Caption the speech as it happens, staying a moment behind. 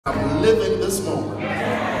I'm living this moment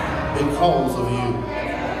because of you.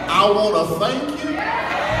 I want to thank you.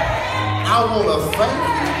 I want to thank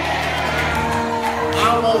you.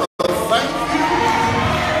 I want to thank you.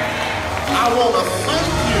 I want to thank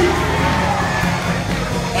you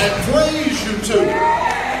and praise you too.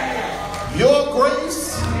 Your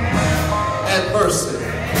grace and mercy.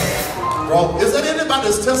 Bro, is that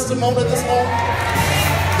anybody's testimony this morning?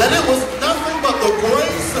 That it was nothing but the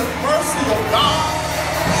grace and mercy of God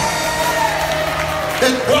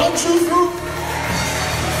that brought you through?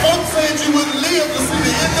 Folks said you wouldn't live to see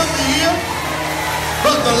the end of the year,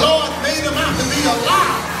 but the Lord made him out to be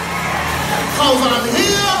alive. Because I'm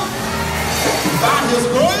here by his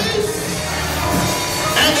grace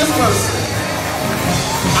and his mercy.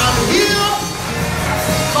 I'm here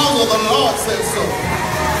because of the Lord said so.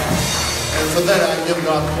 And for that I give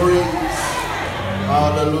God praise.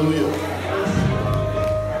 Hallelujah.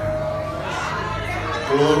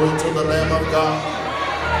 Glory to the Lamb of God.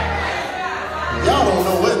 Y'all don't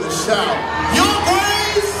know when to shout. Your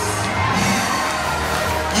grace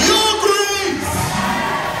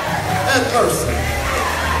and mercy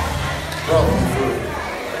brought me through.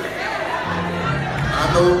 I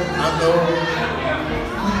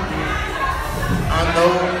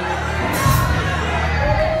know.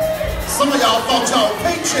 Some of y'all thought y'all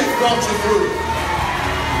paycheck brought you through.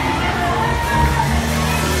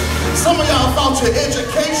 Some of y'all thought your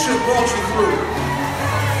education brought you through.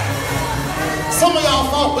 Some of y'all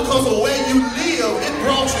thought because of where you live, it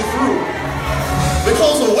brought you through.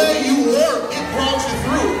 Because of where you work, it brought you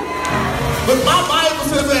through. But my Bible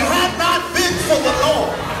says it had not been for the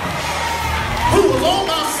Lord who was on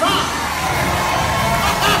my side.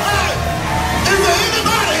 Is there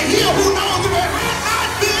anybody here who knows if it had not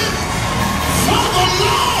been for the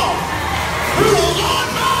Lord who was on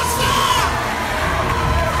my side?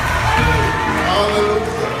 Hallelujah.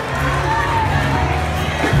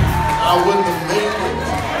 I wouldn't have made it.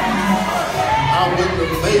 I wouldn't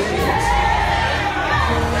have made it.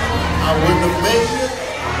 I wouldn't have made it.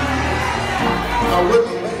 I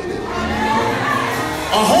wouldn't have made it.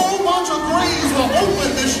 A whole bunch of graves were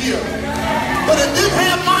open this year, but it didn't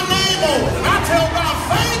have my name on it. And I tell God,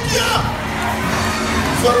 thank you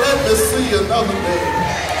for letting me see another day.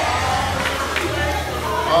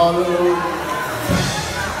 Hallelujah.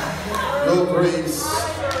 Your grace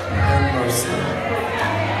and mercy.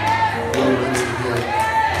 Glory to him.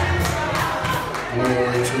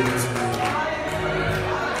 Glory to his name.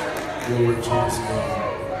 Glory to his name.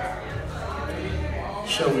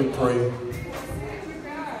 Shall we pray?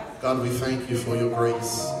 God, we thank you for your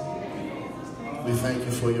grace. We thank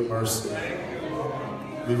you for your mercy.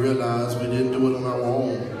 We realize we didn't do it on our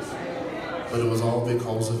own, but it was all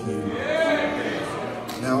because of you.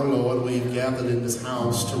 Now, Lord, we've gathered in this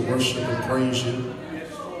house to worship and praise you.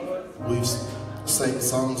 We've sang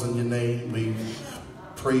songs in your name. We've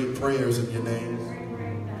prayed prayers in your name.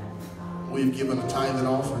 We've given a tithe and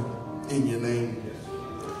offering in your name.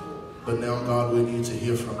 But now, God, we need to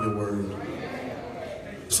hear from your word.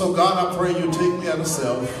 So, God, I pray you take me out of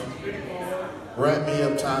self, wrap me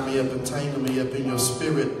up, tie me up, and tangle me up in your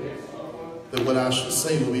spirit, that what I should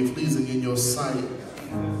say will be pleasing in your sight.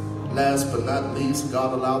 Last but not least,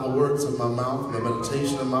 God, allow the words of my mouth and the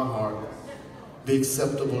meditation of my heart be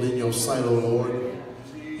acceptable in your sight, O Lord.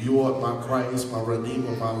 You are my Christ, my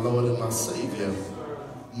Redeemer, my Lord, and my Savior.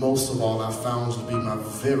 Most of all, I found you to be my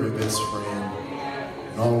very best friend.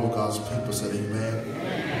 And all of God's people said amen,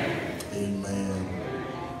 amen,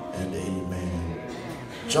 and amen.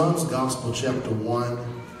 John's Gospel, chapter 1.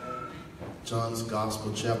 John's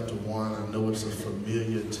Gospel, chapter 1. I know it's a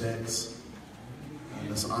familiar text. And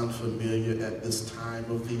it's unfamiliar at this time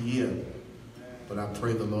of the year. But I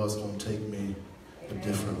pray the Lord's going to take me a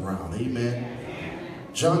different route. Amen.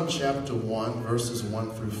 John chapter 1, verses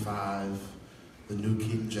 1 through 5. The New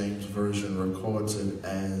King James Version records it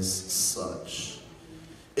as such.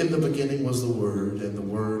 In the beginning was the Word, and the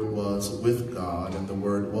Word was with God, and the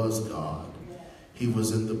Word was God. He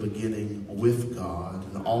was in the beginning with God,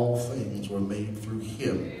 and all things were made through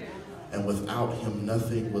him. And without him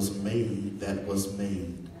nothing was made that was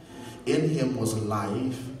made. In him was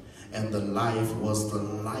life, and the life was the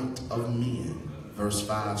light of men. Verse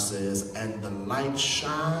 5 says, and the light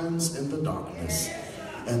shines in the darkness,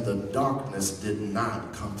 and the darkness did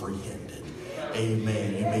not comprehend it.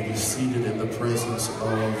 Amen. You may be seated in the presence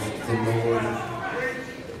of the Lord.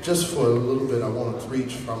 Just for a little bit, I want to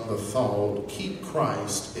preach from the thought, keep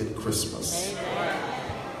Christ in Christmas.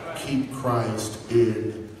 Keep Christ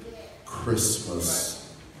in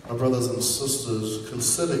Christmas. My brothers and sisters,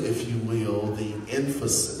 consider, if you will, the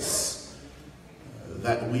emphasis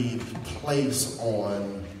that we place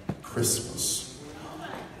on Christmas.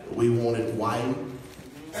 We want it white.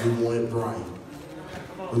 We want it bright.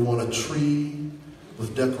 We want a tree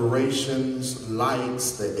with decorations,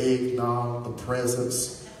 lights, the eggnog, the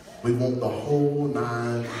presents. We want the whole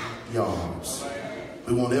 9 yards.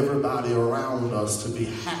 We want everybody around us to be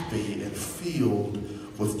happy and filled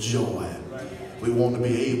with joy. We want to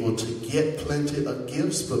be able to get plenty of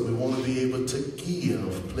gifts, but we want to be able to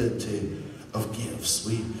give plenty of gifts.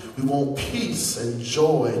 We want peace and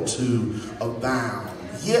joy to abound.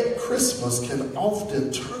 Yet Christmas can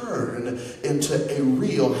often turn into a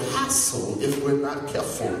real hassle if we're not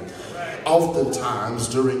careful. Oftentimes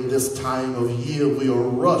during this time of year, we are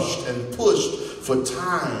rushed and pushed for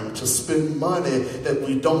time to spend money that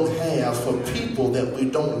we don't have, for people that we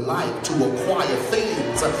don't like, to acquire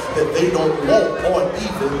things that they don't want or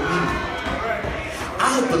even need.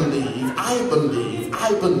 I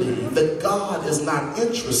believe that God is not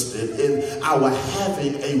interested in our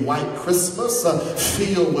having a white Christmas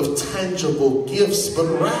filled with tangible gifts, but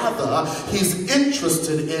rather he's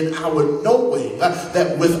interested in our knowing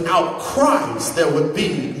that without Christ there would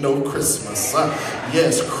be no Christmas.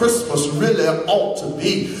 Yes, Christmas really ought to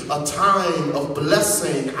be a time of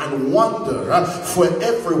blessing and wonder for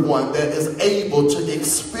everyone that is able to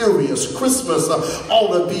experience. Christmas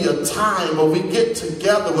ought to be a time where we get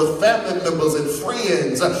together with family members and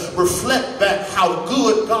friends, reflect back how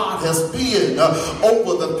good God has been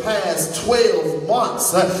over the past 12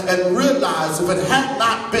 months, and realize if it had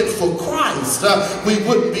not been for Christ, we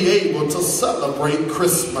wouldn't be able to celebrate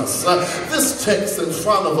Christmas. This text in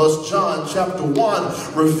front of us, John chapter 1,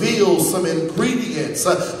 reveals some ingredients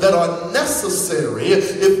that are necessary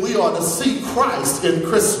if we are to see Christ in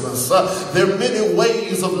Christmas. There are many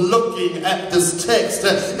ways of looking at this text.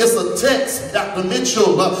 It's a text, Dr.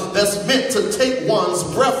 Mitchell, that's meant to take one's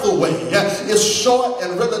breath away. It's short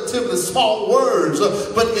and relatively small words,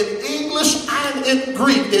 but in English and in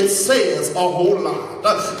Greek it says a whole lot.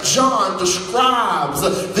 John describes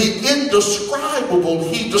the indescribable.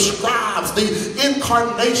 He describes the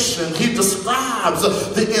incarnation. He describes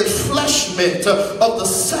the enfleshment of the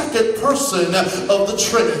second person of the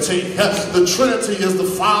Trinity. The Trinity is the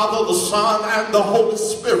Father, the Son, and the Holy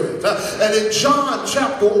Spirit. And in John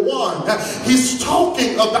chapter 1, he's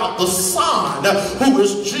talking about the Son, who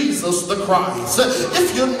is Jesus the Christ.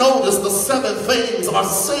 If you notice, the 7 things are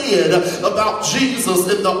said about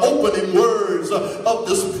Jesus in the opening words of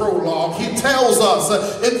this prologue. He tells us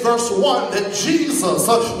in verse 1 that Jesus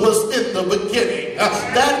was in the beginning.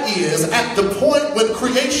 That is, at the point when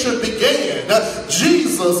creation began,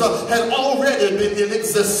 Jesus had already been in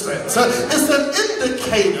existence. It's an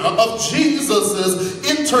indicator of Jesus's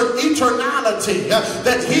eternality,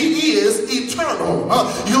 that he is eternal.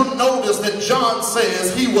 You'll notice that John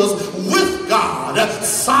says he was with God,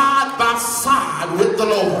 side by side with the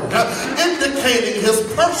Lord, indicating his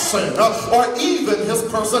person or even his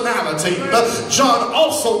personality. John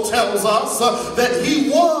also tells us that he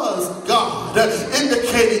was God,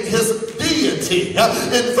 indicating his deity.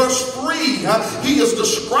 In verse 3, he is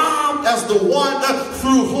described as the one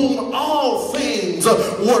through whom all things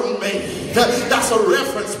were made. That's a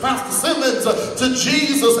reference, Pastor Simmons, to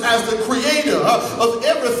Jesus as the creator of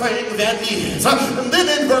everything that is. And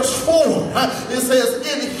then in verse 4, it says,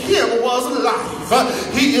 in him was life.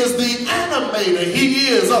 He is the animator. He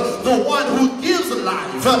is the one who gives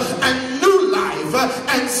life and new life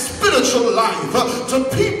and spiritual life to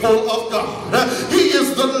people of God. He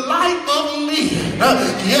is the light of men.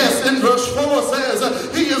 Yes, in verse 4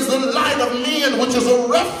 says he is the light of men, which is a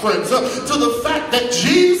reference to the fact that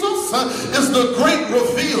Jesus is the great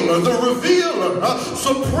revealer, the revealer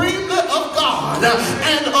supremely of God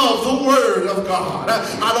and of the Word of God.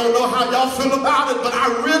 I don't know how y'all feel about it, but I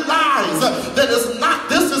realize that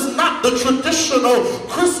this is not the traditional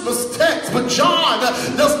Christmas text, but John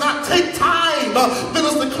does not take time,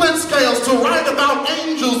 Minister Clinscales, to write about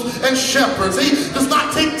angels and shepherds. He does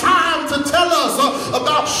not take time to tell us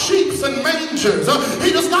about sheep and mangers.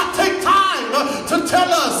 He does not take time to tell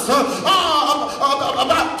us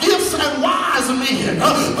about gifts and wise men.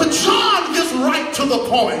 But John gets right to the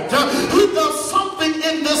point. He does something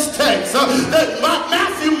in this text that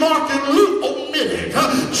Matthew, Mark, and Luke omitted.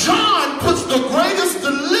 John puts the greatest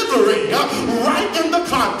delivery right in the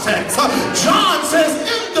context. John says,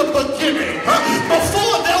 in the beginning,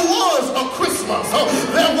 before there was a Christmas,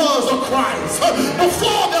 there was a Christ.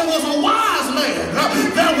 Before there was a wise man,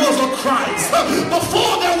 there was a Christ.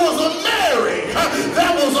 Before there was a Mary,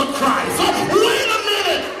 there was a Christ. Wait a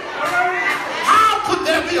minute. How could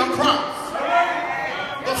there be a Christ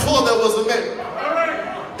before there was a Mary?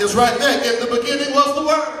 It's right there. In the beginning was the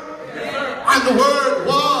Word. And the Word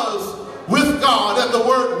was with God, and the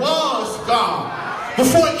Word was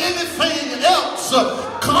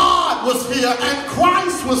here and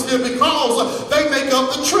Christ was here, because they make up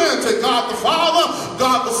the Trinity. God the Father,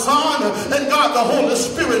 God the Son, and God the Holy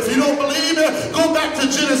Spirit. If you don't believe it, go back to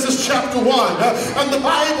Genesis chapter 1. And the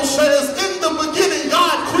Bible says, in the beginning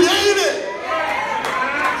God created.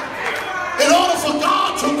 In order for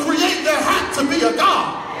God to create, there had to be a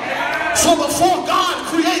God. So before God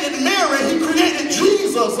created Mary, he created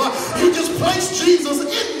Jesus. He just placed Jesus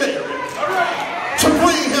in Mary to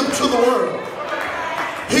bring him to the world.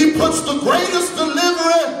 He puts the greatest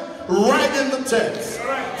delivery right in the text.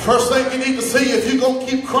 First thing you need to see, if you're going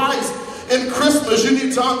to keep Christ in Christmas, you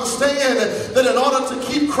need to understand that in order to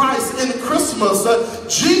keep Christ in Christmas,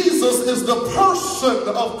 Jesus is the person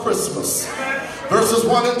of Christmas. Verses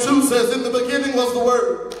 1 and 2 says, in the beginning was the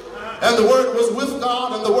Word, and the Word was with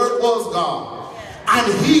God, and the Word was God.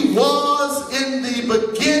 And he was in the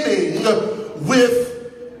beginning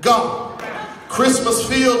with God. Christmas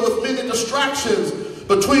filled with many distractions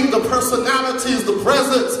between the personalities, the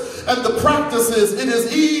presence, and the practices. It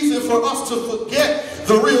is easy for us to forget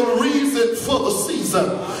the real reason for the season.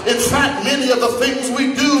 In fact, many of the things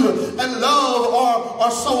we do and love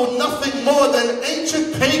are so nothing more than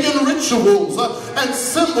ancient pagan rituals and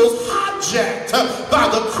symbols hijacked by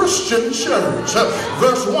the Christian church.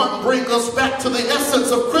 Verse 1 brings us back to the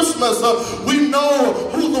essence of Christmas. We know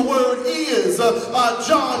who the Word is.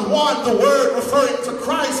 John 1, the Word referring to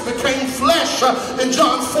Christ became flesh in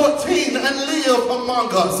John 14 and lived among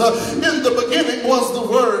us. In the beginning was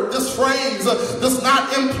the Word. This phrase does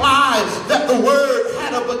not imply that the Word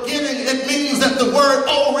had a beginning. It means that the Word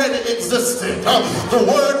already existed. The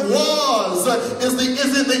word was is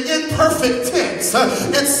in the imperfect tense.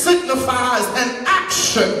 It signifies an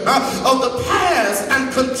action of the past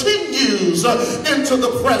and continues into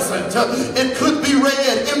the present. It could be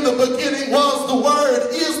read, in the beginning was the Word,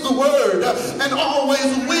 is the Word, and always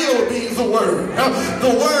will be the Word.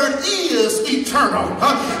 The Word is eternal.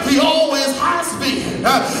 He always has been,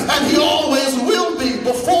 and he always will be.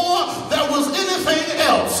 Before there was anything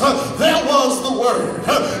else, there was the Word.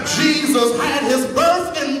 Jesus had his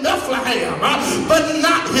birth in Bethlehem, but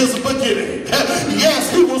not his beginning.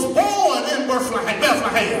 Yes, he was born in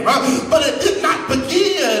Bethlehem, but it did not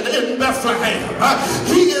begin in Bethlehem.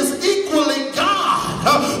 He is equally God.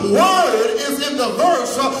 Word is in the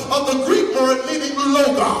verse of the Greek word meaning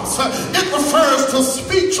logos. It refers to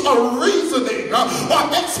speech or reasoning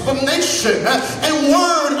or explanation, a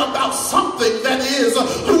word about something that is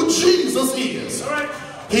who Jesus is.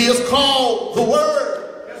 He is called the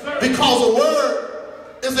Word because a word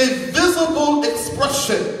is a visible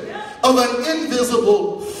expression of an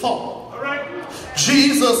invisible thought.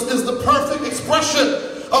 Jesus is the perfect expression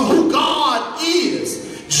of who God is.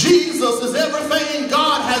 Jesus is everything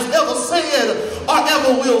God has ever said or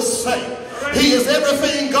ever will say. He is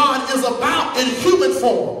everything God is about in human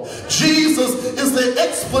form. Jesus is the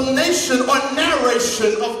explanation or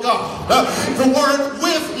narration of God. The word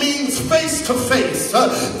with means face to face.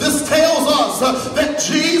 This tells us that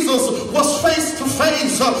Jesus was face to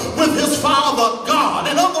face with his Father God.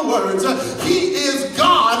 In other words, he is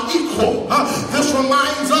God equal. This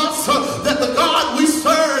reminds us that the God we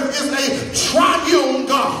serve is a triune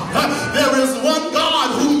God. There is one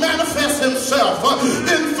God who manifests himself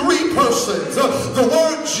in three persons. The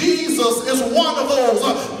word Jesus is one of those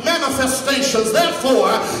manifestations. Therefore,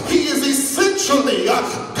 he is essentially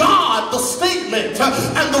God, the statement,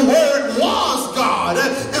 and the word was God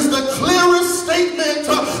is the clearest statement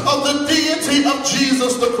of the deity of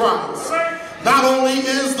Jesus the Christ. Not only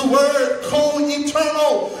is the word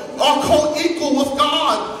co-eternal or co-equal with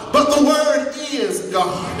God, but the word is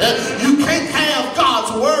God. You can't have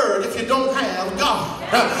God's word if you don't have God.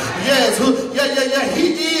 Yes, he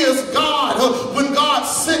is God. When God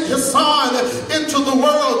sent his son into the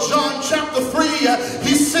world, John chapter 3,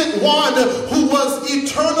 he sent one who was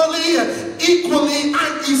eternally, equally,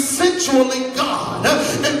 and essentially God.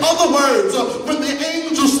 In other words, when the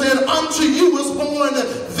angel said, unto you is born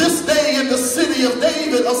this day in the city of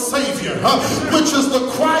David a Savior, which is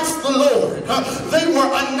the Christ the Lord, they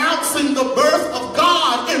were announcing the birth of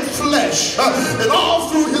God in flesh. And all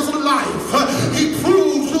through his life, he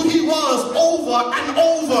proved who he was over and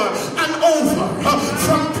over and over.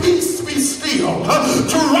 From peace be still,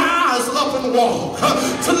 to rise up and walk,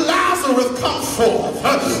 to Lazarus come forth,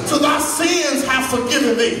 to thy sins have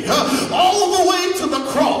forgiven thee, all the way to the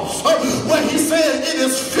cross where he said it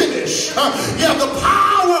is finished. Yeah, the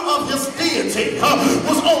power of his deity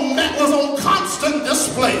was on constant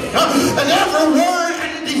display, and every word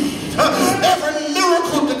and deed, every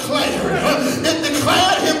miracle it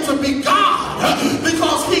declared him to be God,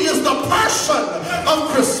 because he is the person of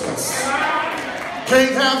Christmas.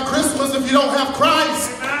 Can't have Christmas if you don't have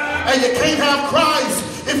Christ. And you can't have Christ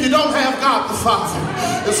if you don't have God the Father.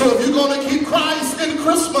 And so if you're going to keep Christ in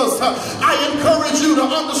Christmas, I encourage you to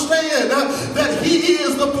understand that he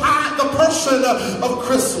is the person of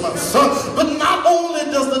Christmas. But not only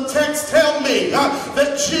does the text tell me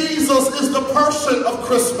that Jesus is the person of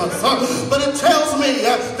Christmas, but it tells me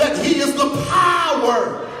that he is the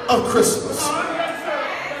power of Christmas.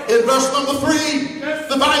 In verse number 3,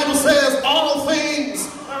 the Bible says all things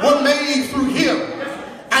were made through him,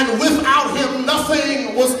 and without him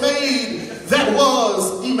nothing was made that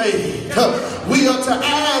was made. We are to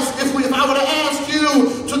ask, if I were to ask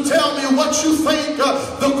you to tell me what you think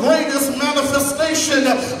the greatest manifestation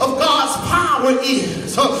of God's power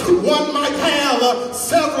is, one might have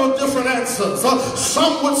several different answers.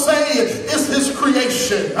 Some would say it's his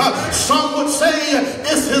creation. Some would say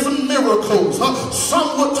it's his miracles.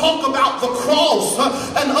 Some would talk about the cross,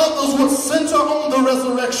 and others would center on the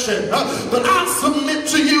resurrection. But I submit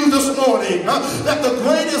to you this morning that the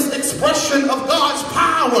greatest expression of God's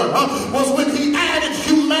power was when he added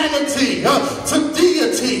humanity to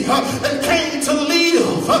deity and came to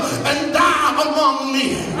live and die among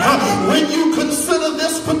men. When you consider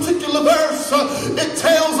this particular verse, it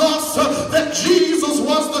tells us that Jesus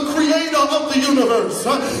was the creator of the universe.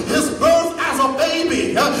 His birth as a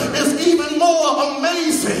baby is even more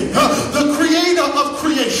amazing. The creator of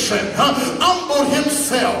creation humbled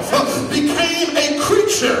himself, became a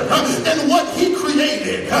creature in what he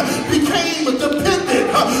created, became dependent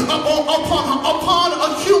upon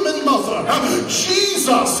a human mother.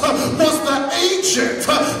 Jesus was the agent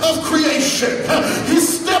of creation. He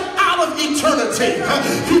stepped out of eternity.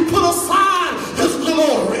 He put aside his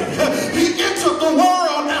glory. He entered the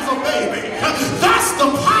world as a baby. That's the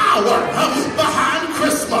power behind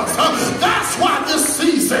Christmas. That's why this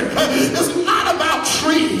season is not about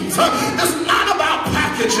trees. It's not about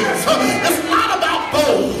packages. It's not about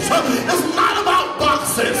bowls. It's not about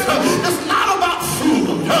boxes. It's not about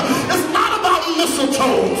food. It's not about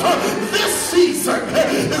mistletoe. This season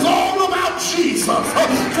is all about Jesus,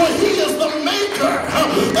 for he is the maker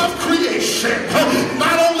of creation.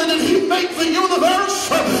 Not only did he make the universe,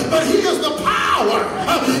 but he is the power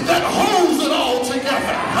that holds it all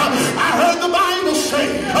together. I heard the Bible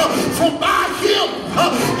say, for by him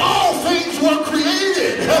all things were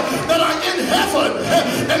created that are in heaven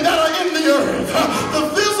and that are in the earth, the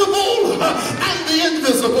visible and the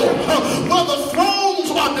invisible, whether thrones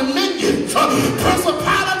or dominions,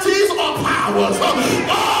 principalities or powers,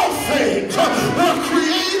 all things were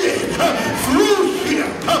created through him,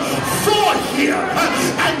 for him,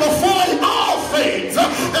 and before him all things,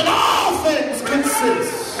 and all things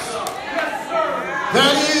consist.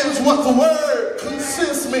 That is what the word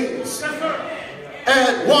consist means.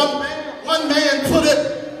 And one man put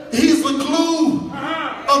it, he's the glue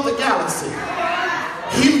of the galaxy.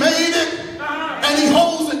 He made it and he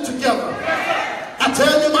holds it together. I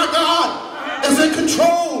tell you, my God is in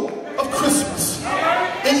control of Christmas.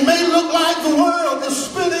 It may look like the world is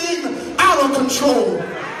spinning out of control.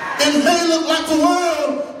 It may look like the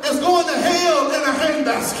world is going to hell in a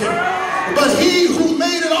handbasket. But he who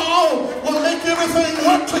made it all will make everything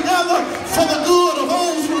work together for the good of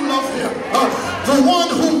those who love him. The one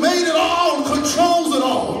who made it all controls it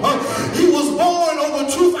all. He was born over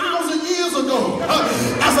 2,000 years ago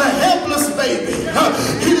as a helpless baby.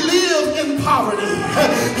 He lived in poverty.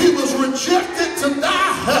 He was rejected to die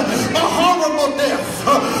a horrible death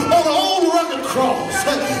on an old rugged cross.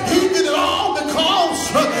 He did it all because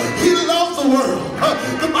he loved the world.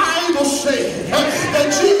 The Bible said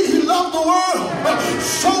that he loved the world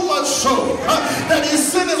so much so that he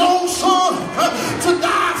sent his own son to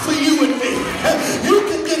die for you and me. You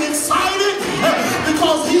can get excited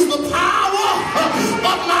because he's the power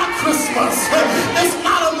of my Christmas. It's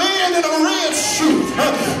not a man in a red suit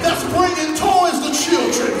that's bringing toys to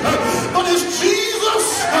children, but it's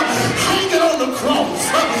Jesus hanging on the cross,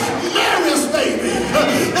 Mary's baby.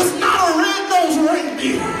 It's not a red-nosed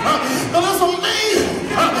reindeer, but it's a man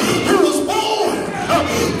who was born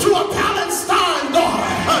to a Palestine daughter.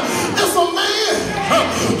 It's a man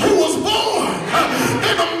who was born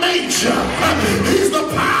in a manger. He's the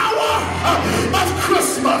power of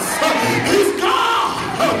Christmas. He's God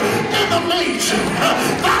in the manger.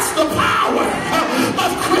 That's the power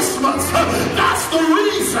of Christmas. That's the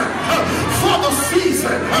reason for the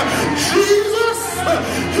season. Jesus,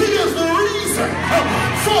 he is the reason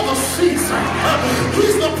for the season.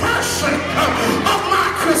 He's the person of my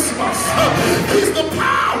Christmas. He's the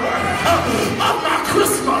power of my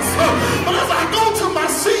Christmas. But as I go to my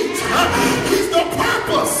seat, he's the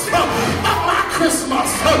purpose of my Christmas.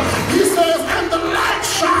 He says, and the light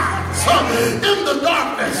shines in the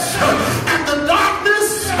darkness, and the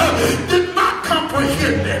darkness did not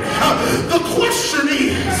comprehend it. The question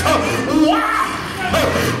is, why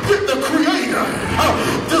did the Creator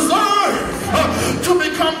deserve to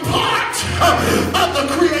become part of the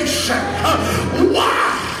creation? Why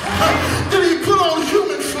did he put on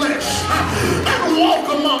human flesh and walk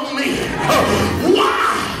among men? Why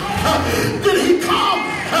did he come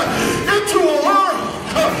into a world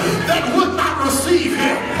that would not receive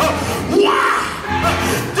him? Why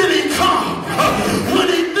did he come when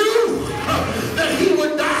he knew that he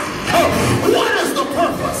would die? What is the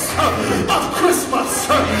purpose of Christmas?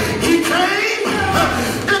 He came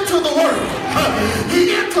into the world.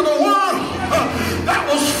 He entered a world that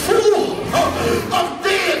was full of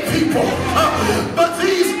dead people. But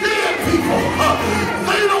these dead people,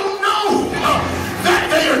 they don't know that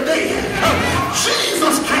they are dead.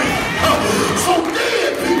 Jesus came so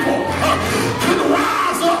dead people could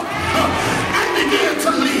rise up and begin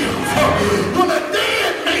to live. When a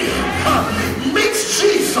dead man meets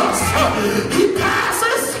Jesus, he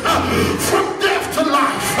passes from death to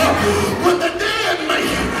life. When the dead man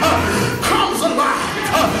comes alive,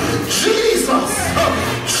 Jesus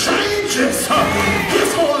changes his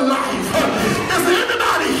whole life. Is there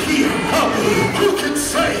anybody here who can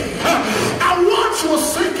say, I once was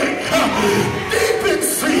sinking deep in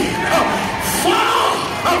sin, far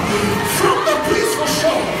from the peaceful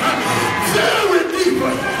shore, very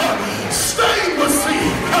deeply stained with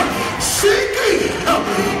sin, seeking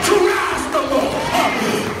to rise no more.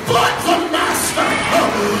 But the master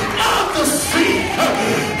of the sea,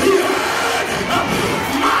 he heard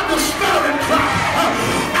my despairing cry,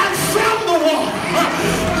 and from the water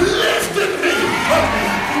lifted me,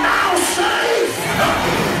 now safe,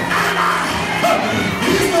 and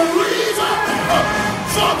he's the reason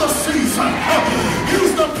for the season.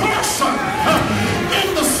 He's the person in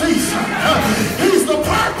the season. He's the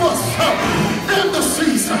purpose in the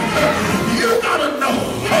season. You gotta know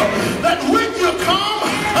that when you come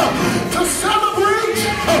to celebrate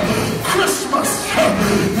Christmas,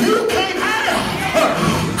 you can't have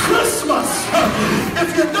Christmas if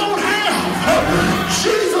you don't have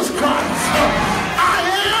Jesus Christ. I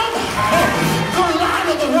am the light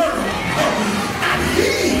of the world, and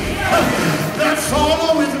he that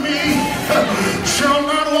followeth me shall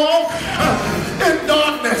not walk in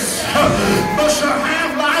darkness, but shall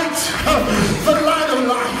have light, the light of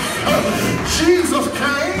life. Jesus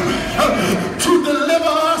came to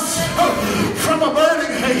deliver us from a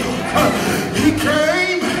burning hell. He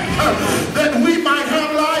came that we might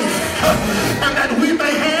have life, and that we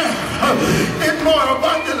may have it more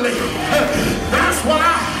abundantly. That's why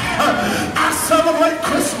I celebrate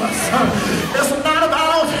Christmas. It's not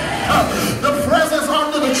about the presents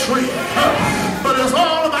under the tree, but it's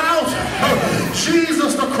all about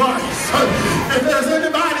Jesus the Christ. If there's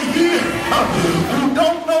anybody here who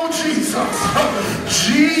don't know Jesus,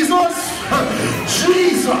 Jesus,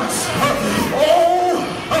 oh,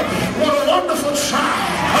 what a wonderful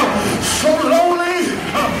child, so lowly,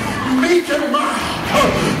 meek and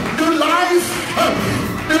mild, new life,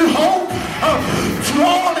 new hope, to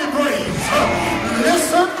all he brings.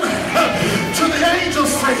 Listen to the angels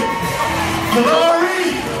sing,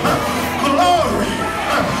 glory, glory,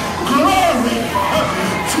 glory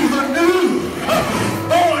to the new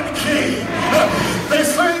born King. They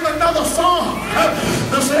sang another song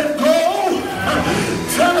that said, go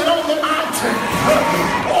tell it on the mountain,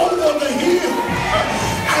 over the hill,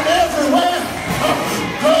 and everywhere.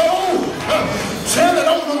 Go tell it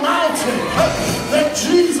on the mountain that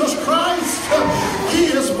Jesus Christ, he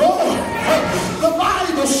is born. The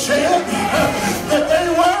Bible said that they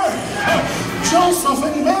were, Joseph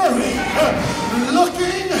and Mary,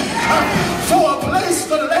 looking for a place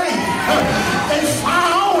to lay. They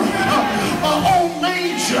found an old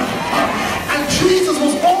manger, and Jesus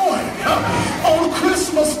was born on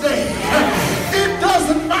Christmas Day. It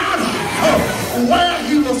doesn't matter where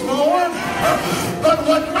he was born, but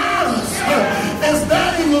what matters is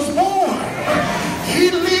that he was born. He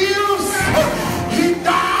lives, he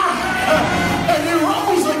died, and he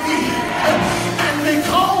rose again. And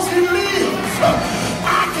because he lives,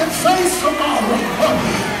 I can face tomorrow.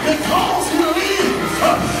 Because he lives,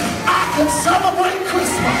 I can celebrate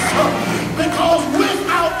Christmas. Because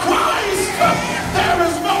without Christ, there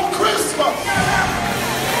is no Christmas.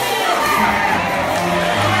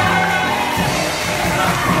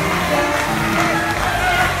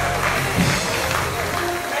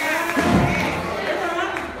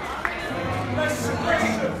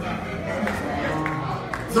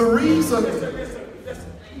 The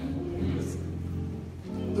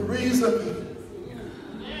reason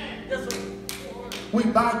we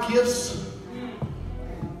buy gifts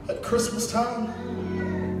at Christmas time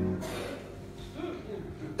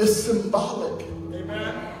is symbolic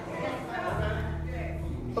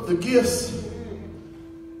of the gifts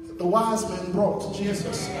that the wise men brought to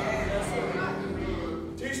Jesus.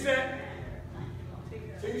 Teach that.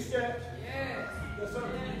 Teach that. Yes, sir.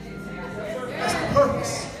 That's the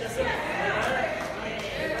purpose. Yes, sir.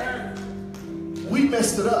 We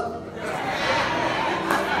messed it up.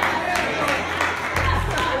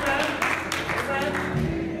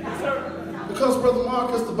 Because, Brother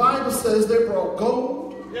Marcus, the Bible says they brought gold,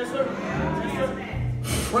 Yes, sir. Yes,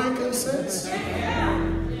 sir. frankincense,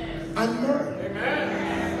 and myrrh.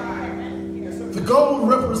 Amen. Yes, sir. The gold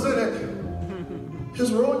represented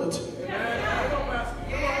his royalty.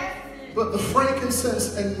 But the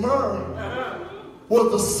frankincense and myrrh were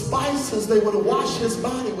the spices they would wash his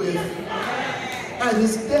body with at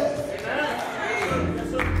his death.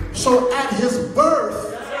 So at his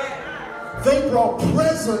birth, they brought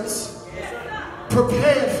presents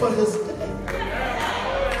prepared for his death.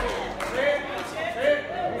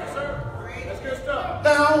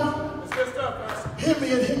 Now, hear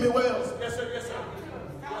me and hear me well.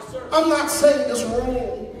 I'm not saying it's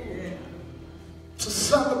wrong to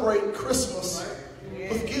celebrate Christmas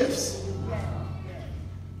with gifts,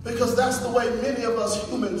 because that's the way many of us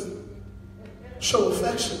humans show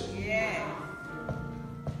affection.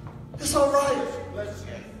 It's all right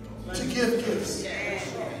to give gifts.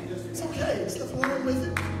 It's okay. There's nothing wrong with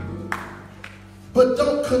it. But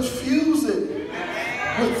don't confuse it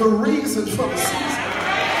with the reason for the season.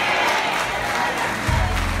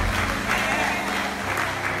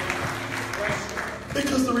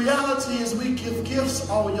 Because the reality is we give gifts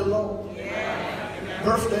all year long.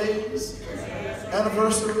 Birthdays,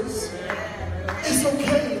 anniversaries. It's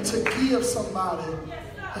okay to give somebody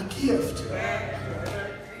a gift.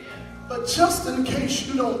 But just in case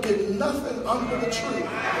you don't get nothing under the tree,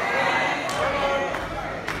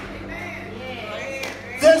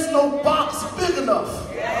 there's no box big enough.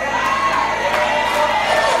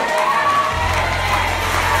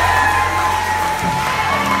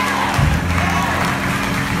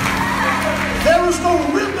 There is no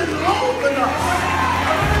ribbon long enough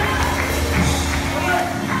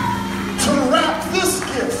to wrap this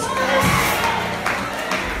gift.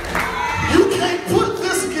 You can't put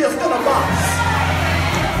this gift in a box.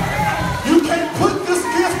 You can't put this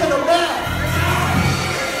gift in a bag.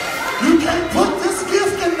 You can't put this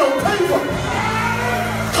gift in no paper.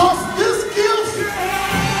 Because this gift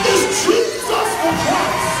is Jesus the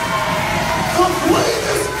Christ. The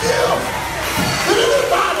greatest gift that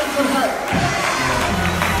anybody could have.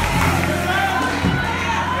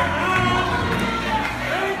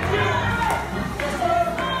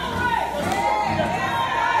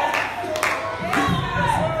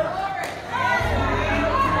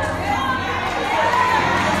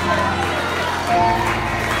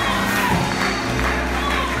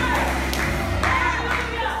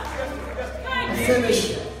 Finish.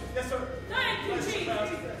 Yes, sir. Thank you, Jesus.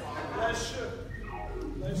 Bless you.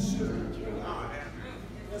 Bless you.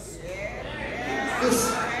 This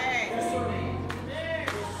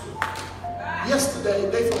yesterday,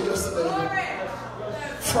 day from yesterday,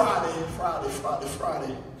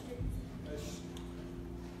 Friday.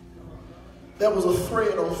 There was a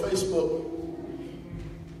thread on Facebook.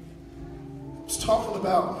 It was talking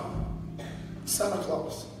about Santa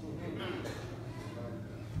Claus.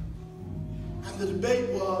 And the debate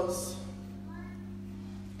was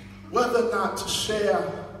whether or not to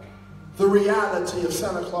share the reality of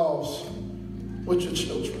Santa Claus with your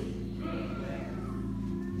children.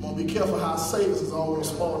 I'm going to be careful how I say this, because I don't want to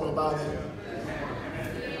spoil nobody.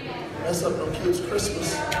 Mess up no kids'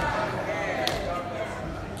 Christmas.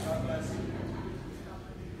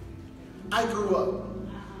 I grew up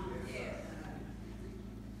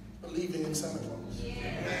believing in Santa Claus.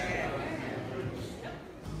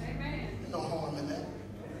 No harm in that.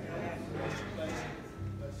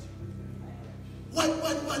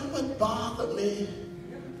 What bothered me,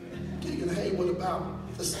 Deacon Haywood, about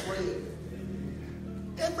this thread?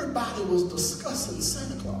 Everybody was discussing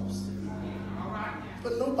Santa Claus,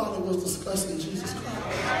 but nobody was discussing Jesus Christ.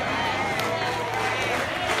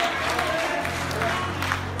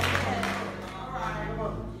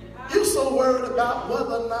 You're so worried about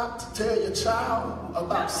whether or not to tell your child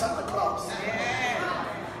about Santa Claus.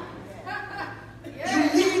 You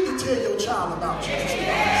need to tell your child about Jesus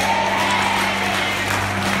Christ.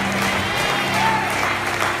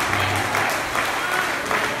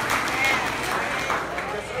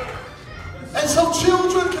 And so,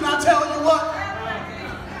 children, can I tell you what?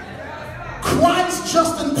 Christ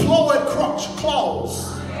just employed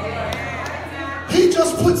Claus. He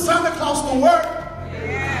just put Santa Claus to work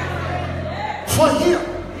for him.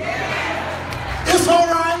 It's all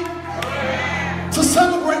right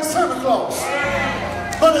Claus.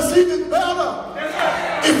 But it's even better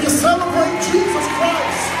if you celebrate Jesus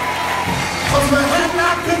Christ. Because if it had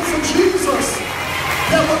not been for Jesus,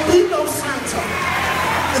 there would be no Santa.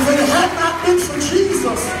 If it had not been for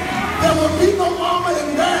Jesus, there would be no mama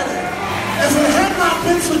and daddy. If it had not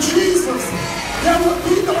been for Jesus, there would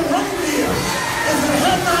be no reindeer. If it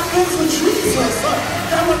had not been for Jesus,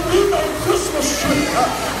 there would be no Christmas tree.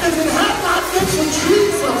 If it had not been for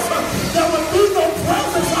Jesus, there would be no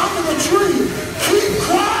presents under the tree. Keep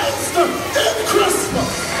Christ in Christmas.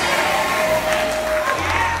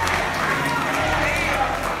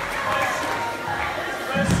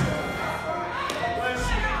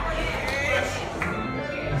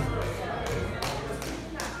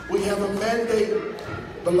 We have a mandate,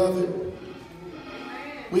 beloved.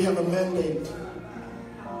 We have a mandate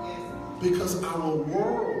because our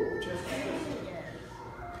world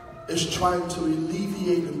is trying to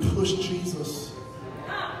alleviate and push Jesus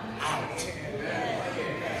out.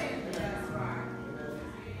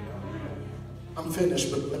 I'm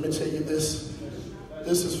finished, but let me tell you this.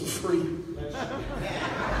 This is for free.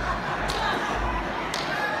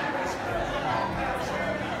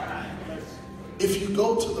 If you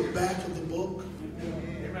go to the back of the book,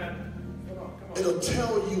 it'll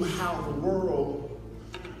tell you how the world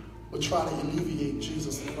will try to alleviate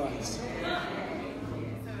Jesus Christ.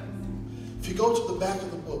 If you go to the back of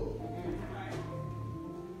the book,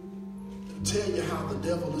 it'll tell you how the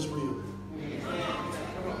devil is real.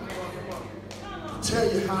 It'll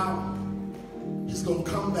tell you how he's going to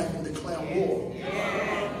come back and declare war.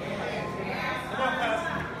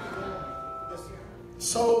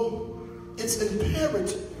 So it's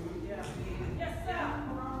imperative.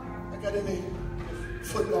 I got any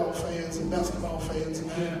football fans and basketball fans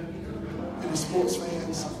and any sports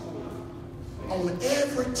fans? On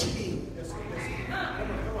every team,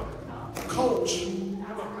 the coach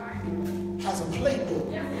has a playbook.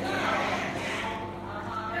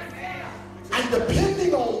 And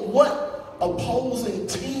depending on what opposing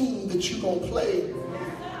team that you're going to play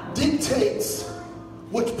dictates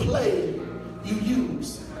which play you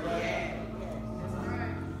use.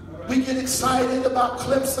 We get excited about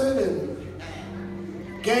Clemson and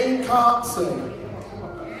Gamecocks and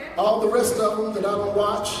all the rest of them that I don't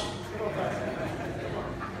watch.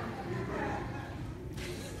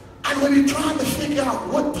 And we be trying to figure out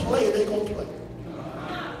what play they're going to play.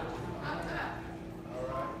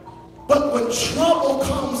 But when trouble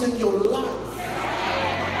comes in your life,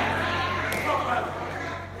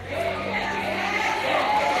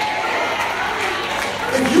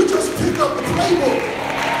 if you just pick up the playbook,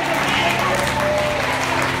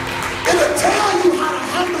 it'll tell you how to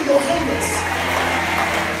handle your haters.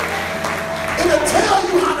 It'll tell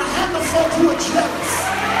you how to handle folk who are jealous.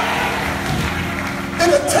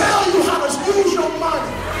 It'll tell you how to use your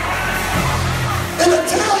money. It'll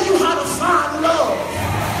tell you how to find love.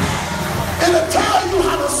 It'll tell you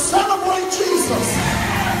how to celebrate Jesus.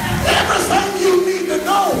 Everything you need to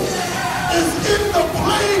know is in the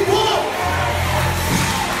playbook.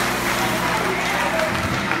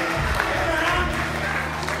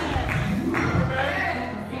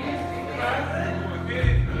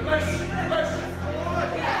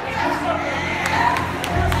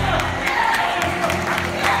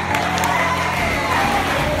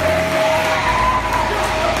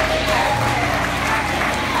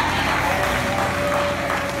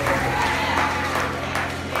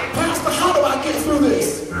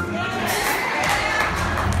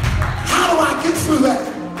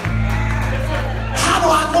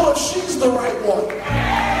 The right one?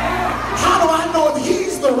 How do I know if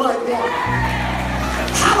he's the right one?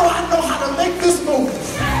 How do I know how to make this move?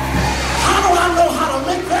 How do I know how to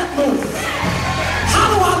make that move? How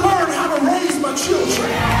do I learn how to raise my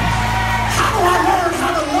children? How do I learn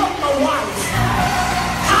how to love my wife?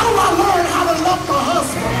 How do I learn how to love my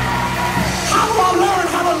husband? How do I learn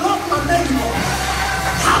how to love my neighbor?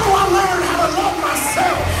 How do I learn how to love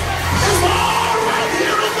myself? It's all right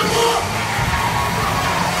here in the book.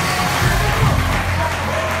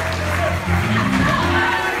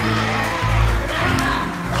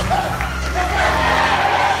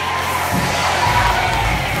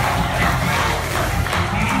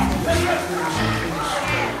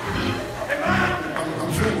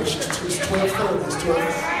 I'm finished. It's 12:30. It's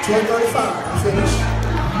 12:35. I'm finished.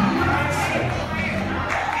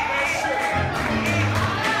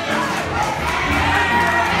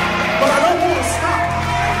 But I don't want to stop.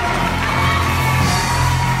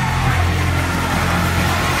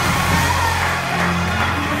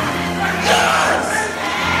 Yes!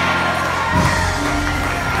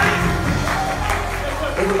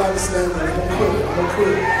 Everybody stand there. I'm going to quit. I'm going to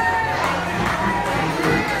quit.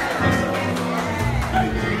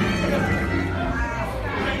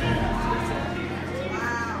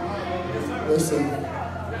 Listen,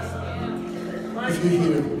 if you're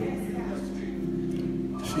here,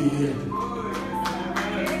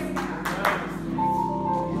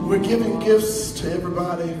 we're giving gifts to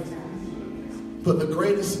everybody, but the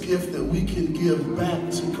greatest gift that we can give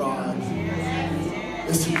back to God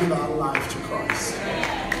is to give our life to Christ.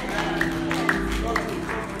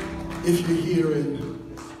 If you're here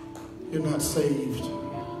and you're not saved,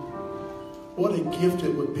 what a gift it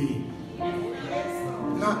would be,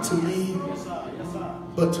 not to me,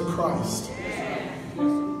 but to Christ,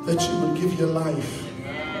 that you would give your life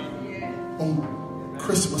on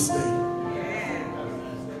Christmas Day.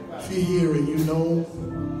 If you're here and you know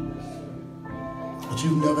that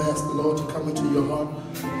you've never asked the Lord to come into your heart,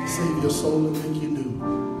 save your soul, and make you new,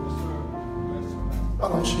 why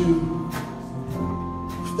don't you,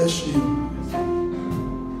 if that's you,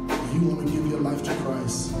 you want to give your life to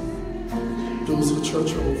Christ, doors of the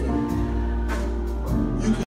church are open.